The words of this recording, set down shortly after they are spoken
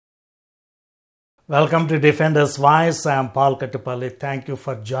Welcome to Defender's Voice. I am Paul Kattupalli. Thank you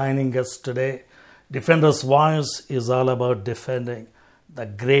for joining us today. Defender's Voice is all about defending the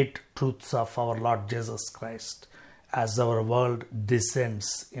great truths of our Lord Jesus Christ as our world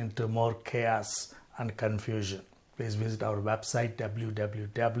descends into more chaos and confusion. Please visit our website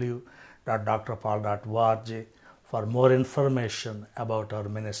www.drpaul.org for more information about our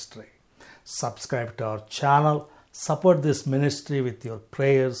ministry. Subscribe to our channel. Support this ministry with your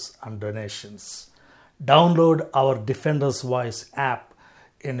prayers and donations. Download our Defender's Voice app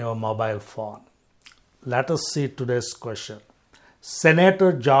in your mobile phone. Let us see today's question.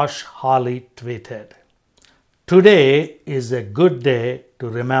 Senator Josh Hawley tweeted, "Today is a good day to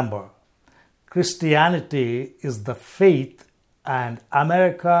remember. Christianity is the faith and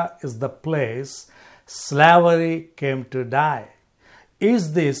America is the place slavery came to die.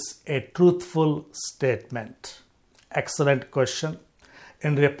 Is this a truthful statement?" Excellent question.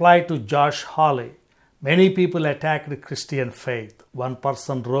 In reply to Josh Hawley, many people attacked Christian faith. One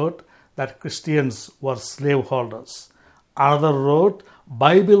person wrote that Christians were slaveholders. Another wrote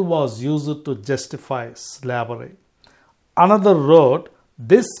Bible was used to justify slavery. Another wrote,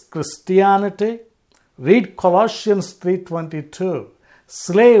 "This Christianity? Read Colossians 3:22.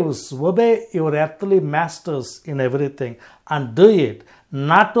 Slaves, obey your earthly masters in everything and do it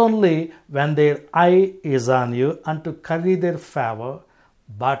not only when their eye is on you and to curry their favor,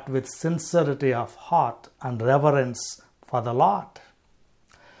 but with sincerity of heart and reverence for the Lord."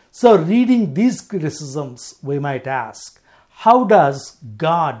 So reading these criticisms, we might ask, how does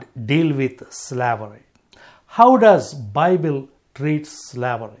God deal with slavery? How does Bible treat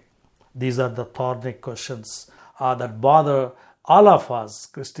slavery? These are the thorny questions that bother all of us,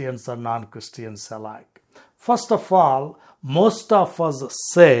 Christians and non-Christians alike. First of all, most of us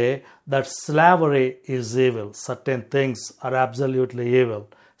say that slavery is evil. Certain things are absolutely evil.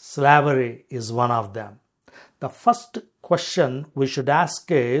 Slavery is one of them. The first question we should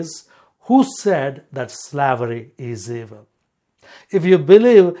ask is, who said that slavery is evil? If you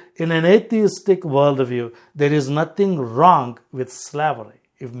believe in an atheistic worldview, there is nothing wrong with slavery.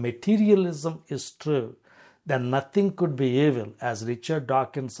 If materialism is true, then nothing could be evil. As Richard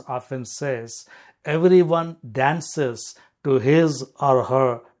Dawkins often says, everyone dances to his or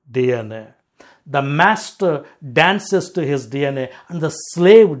her DNA. The master dances to his DNA and the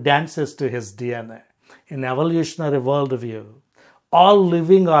slave dances to his DNA. In evolutionary worldview, all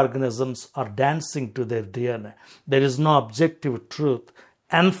living organisms are dancing to their DNA. There is no objective truth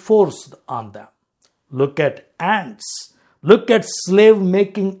enforced on them. Look at ants. Look at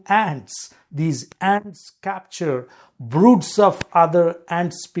slave-making ants. These ants capture broods of other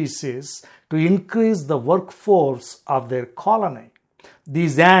ant species to increase the workforce of their colony.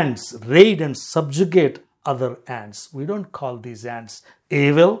 These ants raid and subjugate other ants. We don't call these ants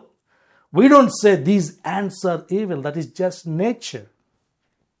evil. We don't say these ants are evil. That is just nature.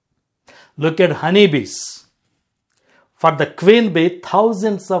 Look at honeybees. For the queen bee,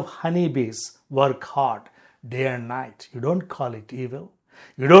 thousands of honeybees work hard day and night. You don't call it evil.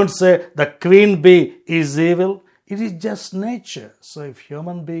 You don't say the queen bee is evil. It is just nature. So if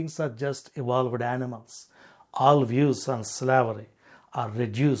human beings are just evolved animals, all views on slavery are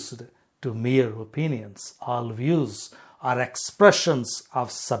reduced to mere opinions. All views are expressions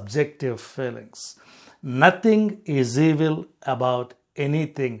of subjective feelings. Nothing is evil about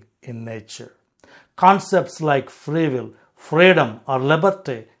anything in nature. Concepts like free will, freedom, or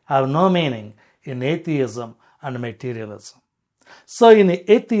liberty have no meaning in atheism and materialism. So in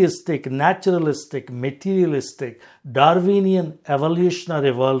atheistic, naturalistic, materialistic, Darwinian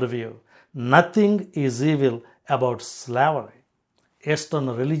evolutionary worldview, nothing is evil about slavery. Eastern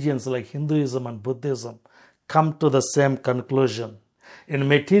religions like Hinduism and Buddhism come to the same conclusion. In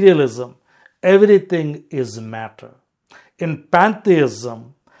materialism, everything is matter. In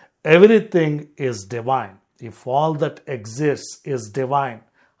pantheism, everything is divine. If all that exists is divine,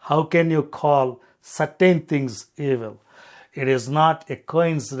 how can you call certain things evil? It is not a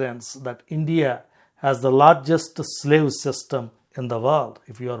coincidence that India has the largest slave system in the world.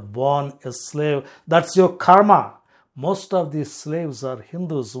 If you are born a slave, that's your karma. Most of these slaves are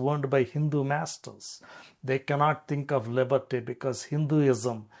Hindus owned by Hindu masters. They cannot think of liberty because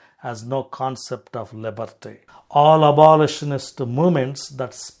Hinduism has no concept of liberty. All abolitionist movements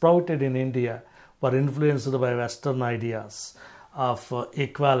that sprouted in India were influenced by Western ideas of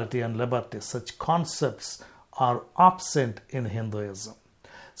equality and liberty. Such concepts are absent in Hinduism.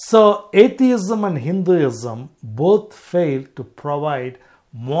 So atheism and Hinduism both fail to provide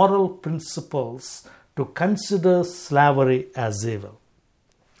moral principles to consider slavery as evil.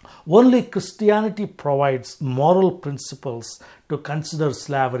 Only Christianity provides moral principles to consider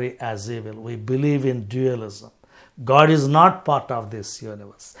slavery as evil. We believe in dualism. God is not part of this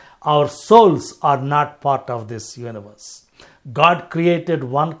universe. Our souls are not part of this universe. God created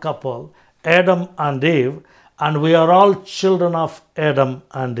one couple, Adam and Eve, and we are all children of Adam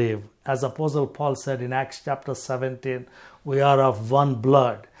and Eve. As Apostle Paul said in Acts chapter 17, we are of one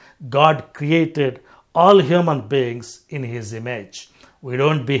blood. God created all human beings in His image. We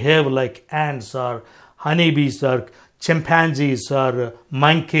don't behave like ants or honeybees or chimpanzees or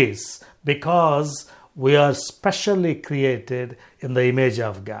monkeys because we are specially created in the image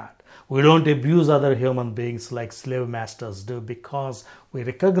of God. We don't abuse other human beings like slave masters do because we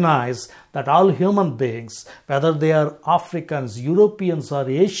recognize that all human beings, whether they are Africans, Europeans, or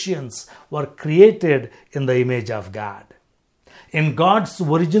Asians, were created in the image of God. In God's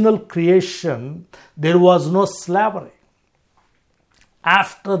original creation, there was no slavery.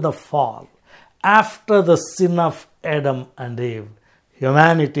 After the fall, after the sin of Adam and Eve,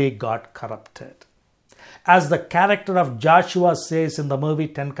 humanity got corrupted. As the character of Joshua says in the movie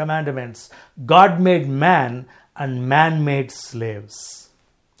Ten Commandments, God made man and man made slaves.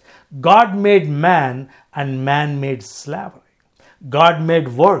 God made man and man made slavery. God made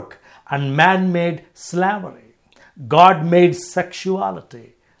work and man made slavery. God made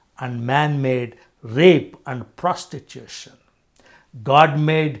sexuality and man made rape and prostitution. God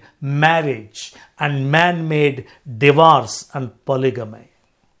made marriage and man made divorce and polygamy.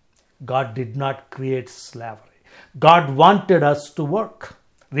 God did not create slavery. God wanted us to work.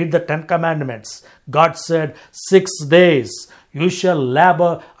 Read the Ten Commandments. God said, 6 days you shall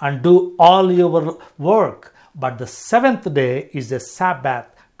labor and do all your work, but the seventh day is a Sabbath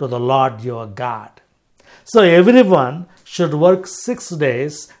to the Lord your God. So everyone should work 6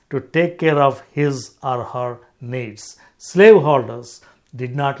 days to take care of his or her needs. Slaveholders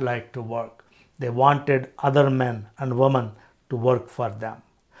did not like to work. They wanted other men and women to work for them.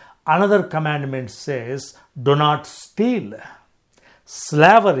 Another commandment says, do not steal.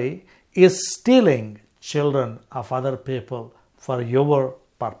 Slavery is stealing children of other people for your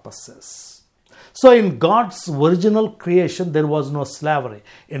purposes. So in God's original creation, there was no slavery.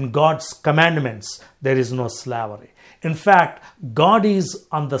 In God's commandments, there is no slavery. In fact, God is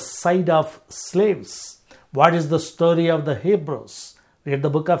on the side of slaves. What is the story of the Hebrews? Read the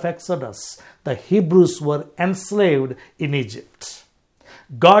book of Exodus. The Hebrews were enslaved in Egypt.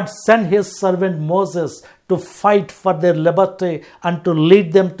 God sent His servant Moses to fight for their liberty and to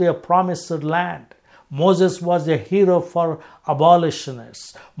lead them to a promised land. Moses was a hero for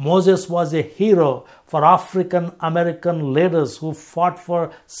abolitionists. Moses was a hero for African American leaders who fought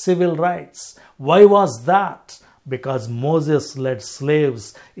for civil rights. Why was that? Because Moses led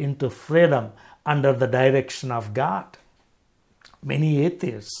slaves into freedom under the direction of God. Many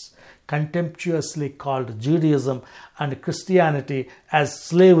atheists contemptuously called Judaism and Christianity as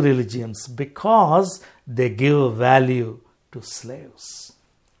slave religions because they give value to slaves.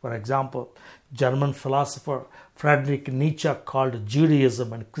 For example, German philosopher Friedrich Nietzsche called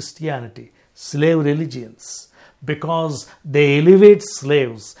Judaism and Christianity slave religions because they elevate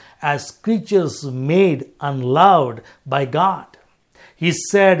slaves as creatures made and loved by God. He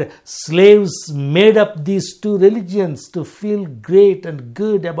said slaves made up these two religions to feel great and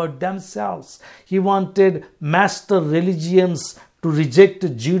good about themselves. He wanted master religions to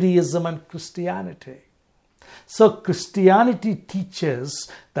reject Judaism and Christianity. So Christianity teaches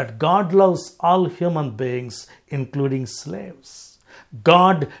that God loves all human beings, including slaves.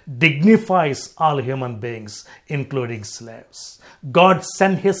 God dignifies all human beings, including slaves. God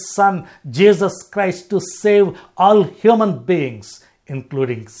sent His Son, Jesus Christ, to save all human beings,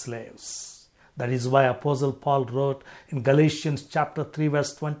 including slaves. That is why Apostle Paul wrote in Galatians chapter 3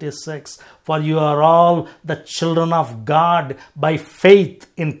 verse 26, for you are all the children of God by faith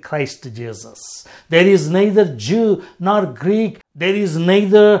in Christ Jesus. There is neither Jew nor Greek. There is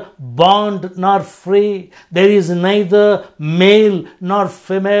neither bond nor free. There is neither male nor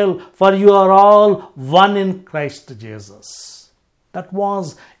female, for you are all one in Christ Jesus. That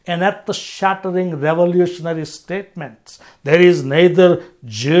was an earth-shattering revolutionary statement. There is neither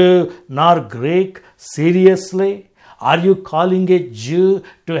Jew nor Greek. Seriously? Are you calling a Jew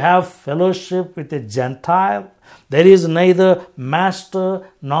to have fellowship with a Gentile? There is neither master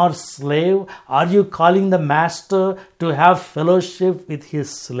nor slave. Are you calling the master to have fellowship with his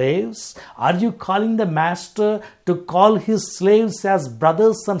slaves? Are you calling the master to call his slaves as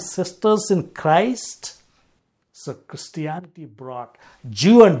brothers and sisters in Christ? So Christianity brought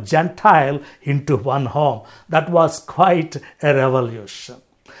Jew and Gentile into one home. That was quite a revolution.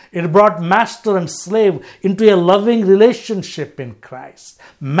 It brought master and slave into a loving relationship in Christ.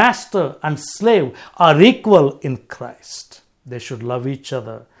 Master and slave are equal in Christ. They should love each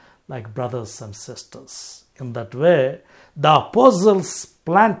other like brothers and sisters. In that way, the apostles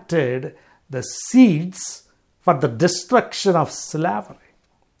planted the seeds for the destruction of slavery.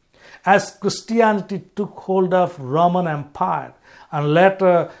 As Christianity took hold of Roman Empire and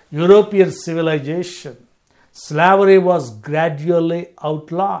later European civilization, slavery was gradually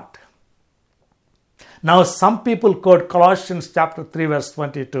outlawed. Now some people quote Colossians chapter 3 verse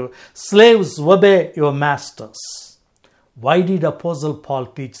 22, slaves, obey your masters. Why did Apostle Paul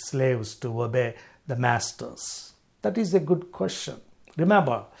teach slaves to obey the masters? That is a good question.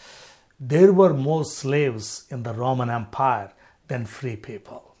 Remember, there were more slaves in the Roman Empire than free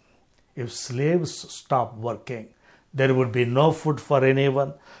people. If slaves stopped working, there would be no food for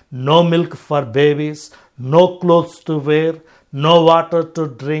anyone, no milk for babies, no clothes to wear, no water to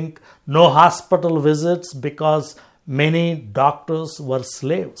drink, no hospital visits because many doctors were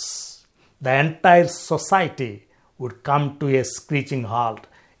slaves. The entire society would come to a screeching halt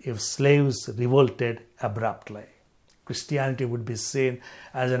if slaves revolted abruptly. Christianity would be seen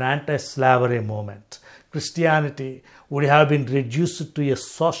as an anti-slavery movement. Christianity would have been reduced to a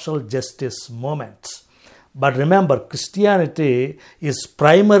social justice movement. But remember, Christianity is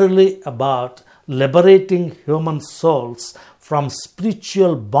primarily about liberating human souls from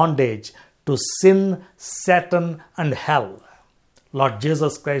spiritual bondage to sin, Satan, and hell. Lord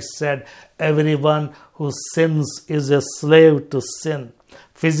Jesus Christ said, everyone who sins is a slave to sin.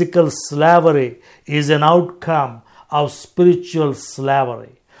 Physical slavery is an outcome of spiritual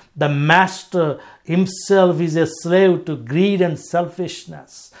slavery. The master himself is a slave to greed and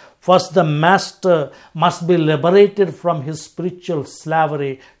selfishness. First, the master must be liberated from his spiritual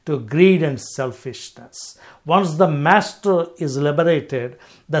slavery to greed and selfishness. Once the master is liberated,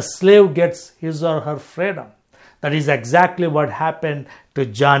 the slave gets his or her freedom. That is exactly what happened to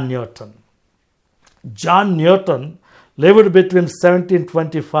John Newton. John Newton lived between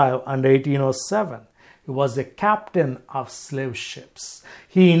 1725 and 1807. He was a captain of slave ships.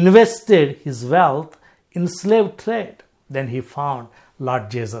 He invested his wealth in slave trade. Then he found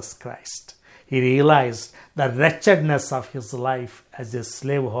Lord Jesus Christ. He realized the wretchedness of his life as a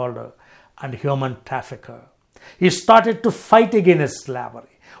slaveholder and human trafficker. He started to fight against slavery.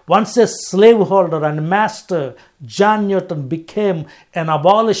 Once a slaveholder and master, John Newton became an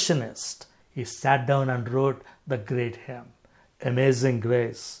abolitionist. He sat down and wrote the great hymn, Amazing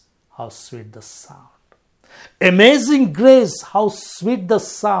Grace, how sweet the sound. Amazing grace, how sweet the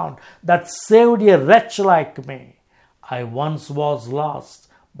sound that saved a wretch like me. I once was lost,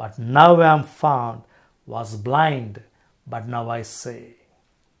 but now am found, was blind, but now I see.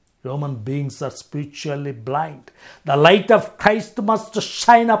 Human beings are spiritually blind. The light of Christ must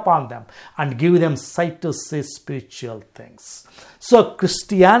shine upon them and give them sight to see spiritual things. So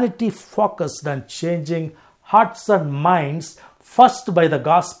Christianity focused on changing hearts and minds first by the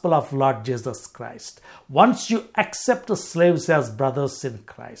gospel of Lord Jesus Christ. Once you accept slaves as brothers in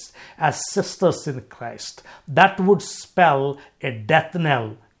Christ, as sisters in Christ, that would spell a death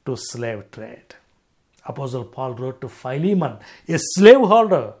knell to slave trade. Apostle Paul wrote to Philemon, a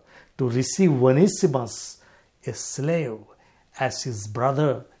slaveholder, to receive Onesimus, a slave, as his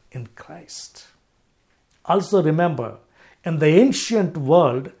brother in Christ. Also remember, in the ancient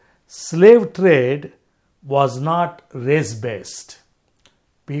world, slave trade was not race-based.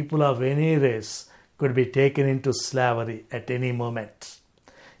 People of any race could be taken into slavery at any moment.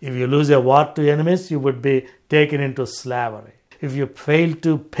 If you lose a war to enemies, you would be taken into slavery. If you fail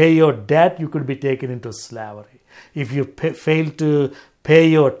to pay your debt, you could be taken into slavery. If you fail to pay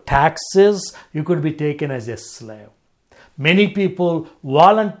your taxes, you could be taken as a slave. Many people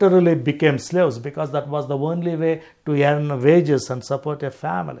voluntarily became slaves because that was the only way to earn wages and support a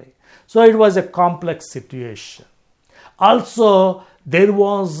family. So it was a complex situation. Also, there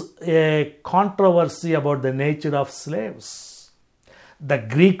was a controversy about the nature of slaves. The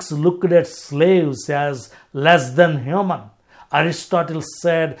Greeks looked at slaves as less than human. Aristotle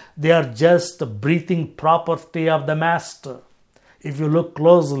said they are just breathing property of the master. If you look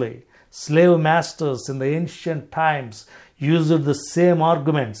closely, slave masters in the ancient times used the same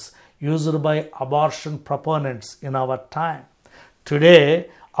arguments used by abortion proponents in our time. Today,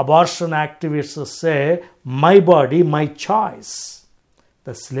 abortion activists say, my body, my choice.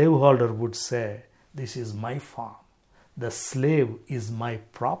 The slaveholder would say, this is my farm. The slave is my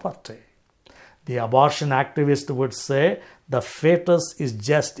property. The abortion activist would say, the fetus is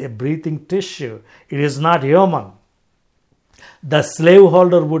just a breathing tissue. It is not human. The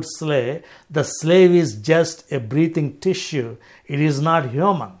slaveholder would say, the slave is just a breathing tissue. It is not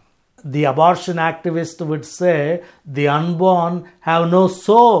human. The abortion activist would say, the unborn have no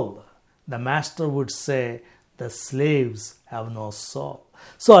soul. The master would say, the slaves have no soul.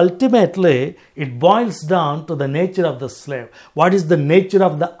 So ultimately, it boils down to the nature of the slave. What is the nature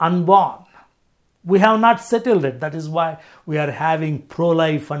of the unborn? We have not settled it. That is why we are having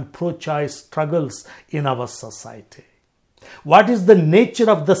pro-life and pro-choice struggles in our society. What is the nature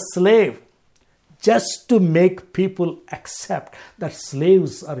of the slave? Just to make people accept that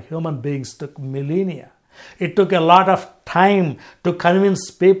slaves are human beings took millennia. It took a lot of time to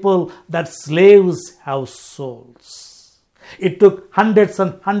convince people that slaves have souls. It took hundreds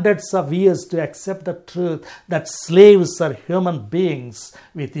and hundreds of years to accept the truth that slaves are human beings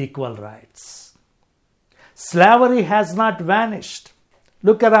with equal rights. Slavery has not vanished.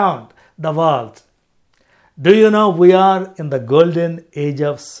 Look around the world. Do you know we are in the golden age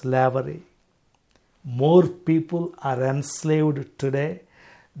of slavery? More people are enslaved today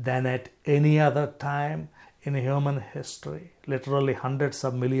than at any other time in human history. Literally hundreds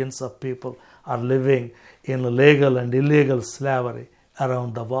of millions of people are living in legal and illegal slavery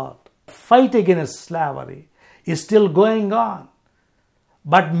around the world. Fight against slavery is still going on.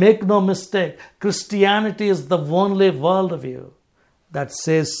 But make no mistake, Christianity is the only worldview that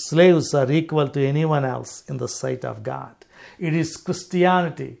says slaves are equal to anyone else in the sight of God. It is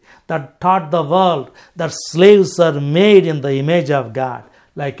Christianity that taught the world that slaves are made in the image of God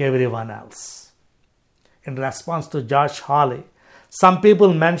like everyone else. In response to George Hawley, some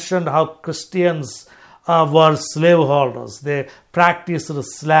people mentioned how Christians were slaveholders. They practiced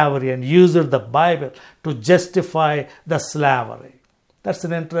slavery and used the Bible to justify the slavery. That's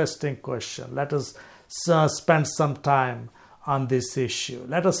an interesting question. Let us spend some time on this issue.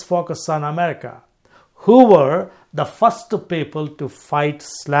 Let us focus on America. Who were the first people to fight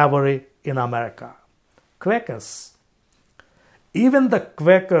slavery in America? Quakers. Even the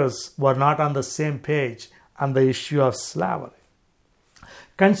Quakers were not on the same page on the issue of slavery.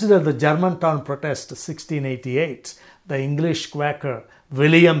 Consider the Germantown protest 1688. The English Quaker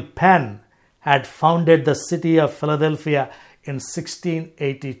William Penn had founded the city of Philadelphia in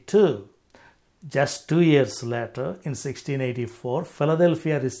 1682. Just 2 years later, in 1684,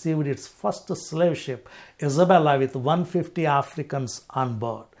 Philadelphia received its first slave ship, Isabella, with 150 Africans on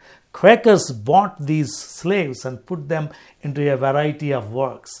board. Quakers bought these slaves and put them into a variety of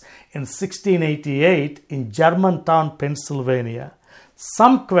works. In 1688, in Germantown, Pennsylvania,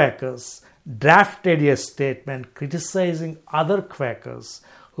 some Quakers drafted a statement criticizing other Quakers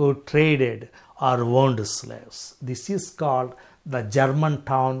who traded or owned slaves. This is called the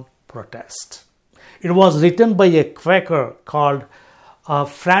Germantown Protest. It was written by a Quaker called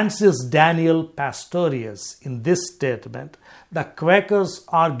Francis Daniel Pastorius. In this statement, the Quakers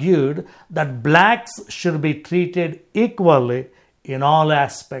argued that blacks should be treated equally in all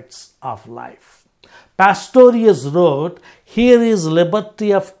aspects of life. Pastorius wrote, "Here is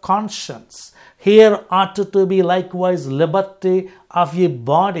liberty of conscience. Here ought to be likewise liberty of ye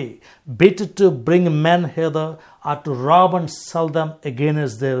body, bid to bring men hither, or to rob and sell them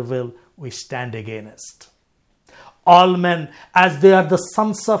against their will, we stand against. All men, as they are the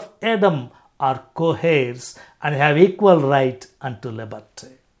sons of Adam, are co-heirs and have equal right unto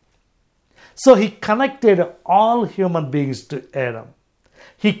liberty." So he connected all human beings to Adam.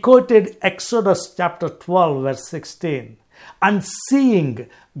 He quoted Exodus chapter 12, verse 16. "And seeing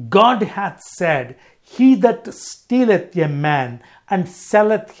God hath said, He that stealeth a man and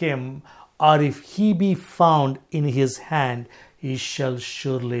selleth him, or if he be found in his hand, he shall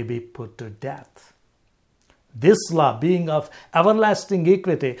surely be put to death." This law being of everlasting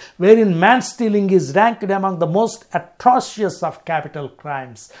equity, wherein man-stealing is ranked among the most atrocious of capital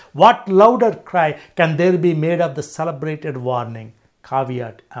crimes, what louder cry can there be made of the celebrated warning,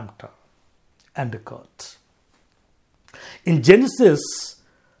 caveat emptor? End quote. In Genesis,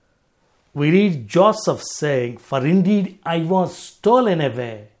 we read Joseph saying, "For indeed I was stolen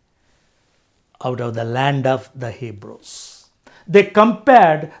away out of the land of the Hebrews." They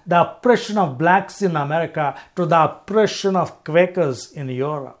compared the oppression of blacks in America to the oppression of Quakers in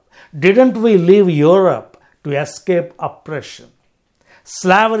Europe. Didn't we leave Europe to escape oppression?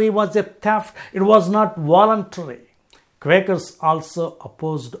 Slavery was a theft. It was not voluntary. Quakers also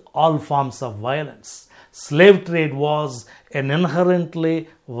opposed all forms of violence. Slave trade was an inherently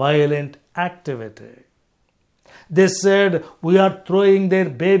violent activity. They said, "We are throwing their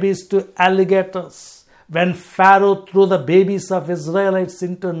babies to alligators." When Pharaoh threw the babies of Israelites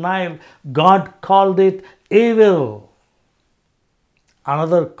into Nile, God called it evil.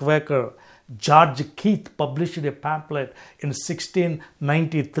 Another Quaker, George Keith published a pamphlet in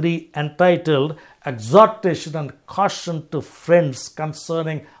 1693 entitled Exhortation and Caution to Friends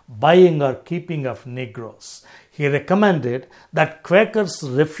Concerning Buying or Keeping of Negroes. He recommended that Quakers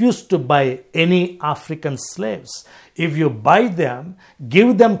refuse to buy any African slaves. If you buy them,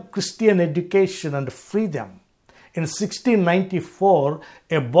 give them Christian education and free them. In 1694,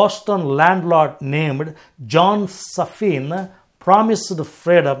 a Boston landlord named John Suffin promised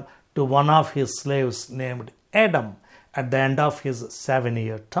freedom to one of his slaves named Adam at the end of his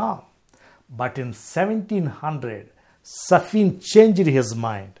 7-year term. But in 1700, Suffin changed his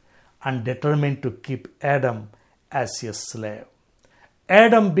mind and determined to keep Adam as a slave.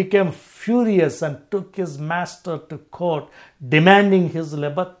 Adam became furious and took his master to court demanding his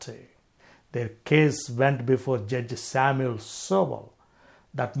liberty. Their case went before Judge Samuel Sowell.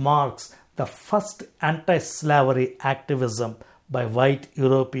 That marks the first anti-slavery activism by white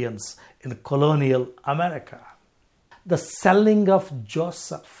Europeans in colonial America. The selling of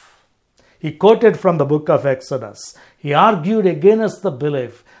Joseph. He quoted from the book of Exodus. He argued against the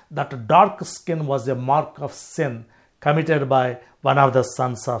belief that dark skin was a mark of sin committed by one of the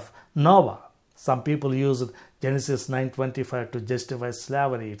sons of Noah. Some people used Genesis 9:25 to justify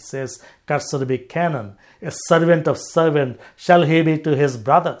slavery. It says, "Cursed be Canaan, a servant of servant shall he be to his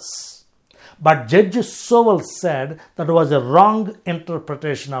brothers." But Judge Sowell said that was a wrong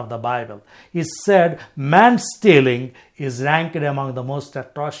interpretation of the Bible. He said man stealing is ranked among the most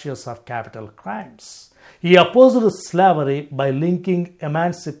atrocious of capital crimes. He opposed slavery by linking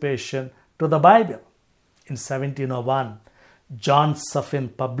emancipation to the Bible. In 1701, John Suffin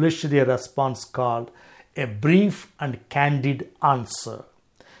published a response called A Brief and Candid Answer.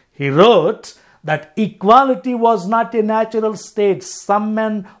 He wrote that equality was not a natural state. Some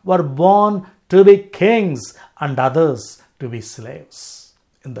men were born to be kings and others to be slaves.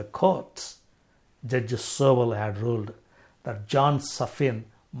 In the court, Judge Sowell had ruled that John Suffin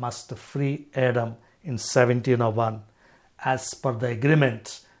must free Adam in 1701 as per the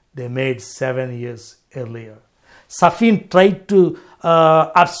agreement they made 7 years earlier. Suffin tried to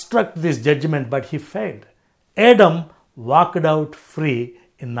obstruct this judgment, but he failed. Adam walked out free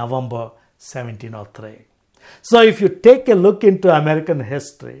in November 1703. So if you take a look into American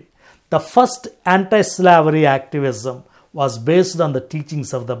history, the first anti-slavery activism was based on the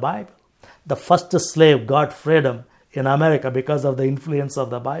teachings of the Bible. The first slave got freedom in America because of the influence of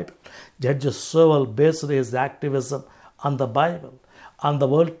the Bible. Judge Sowell based his activism on the Bible, on the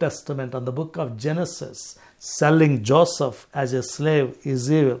Old Testament, on the book of Genesis. Selling Joseph as a slave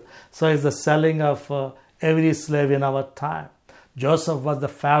is evil. So is the selling of every slave in our time. Joseph was the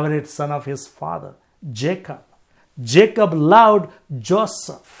favorite son of his father, Jacob. Jacob loved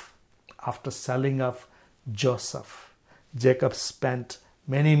Joseph. After selling of Joseph, Jacob spent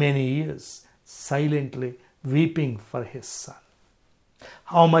many years silently weeping for his son.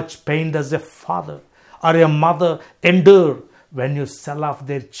 How much pain does a father or a mother endure when you sell off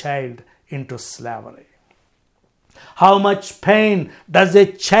their child into slavery? How much pain does a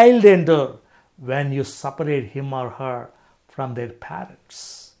child endure when you separate him or her from their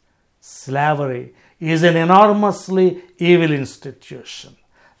parents? Slavery is an enormously evil institution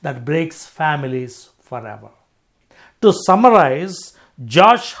that breaks families forever. To summarize,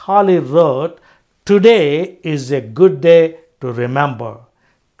 Josh Hawley wrote, "Today is a good day to remember.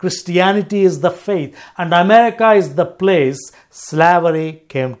 Christianity is the faith and America is the place slavery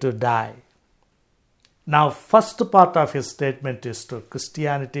came to die." Now, first part of his statement is true.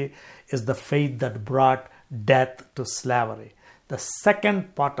 Christianity is the faith that brought death to slavery. The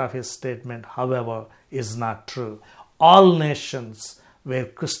second part of his statement, however, is not true. All nations where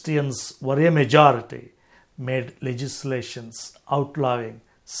Christians were a majority made legislations outlawing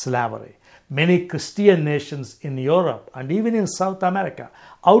slavery. Many Christian nations in Europe and even in South America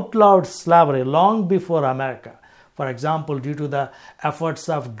outlawed slavery long before America. For example, due to the efforts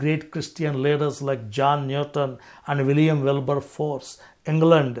of great Christian leaders like John Newton and William Wilberforce,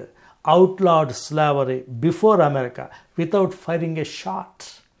 England outlawed slavery before America without firing a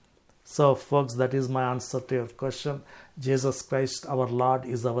shot. So, folks, that is my answer to your question. Jesus Christ, our Lord,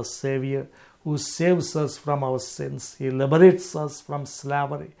 is our Savior who saves us from our sins. He liberates us from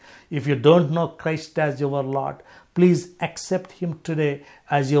slavery. If you don't know Christ as your Lord, please accept Him today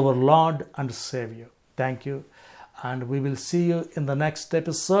as your Lord and Savior. Thank you. And we will see you in the next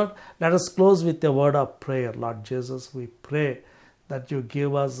episode. Let us close with a word of prayer. Lord Jesus, we pray that you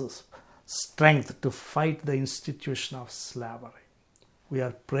give us strength to fight the institution of slavery. We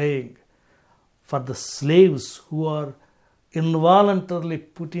are praying for the slaves who are involuntarily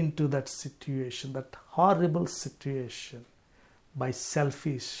put into that situation, that horrible situation. by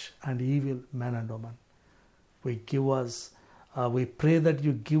selfish and evil men and women. We pray that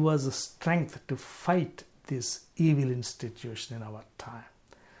you give us strength to fight this evil institution in our time.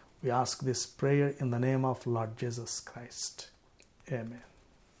 We ask this prayer in the name of Lord Jesus Christ. Amen.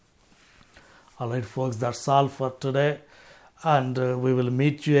 All right, folks, that's all for today. And we will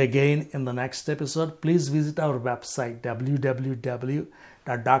meet you again in the next episode. Please visit our website, www.drpaul.org.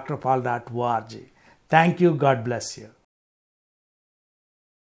 Thank you. God bless you.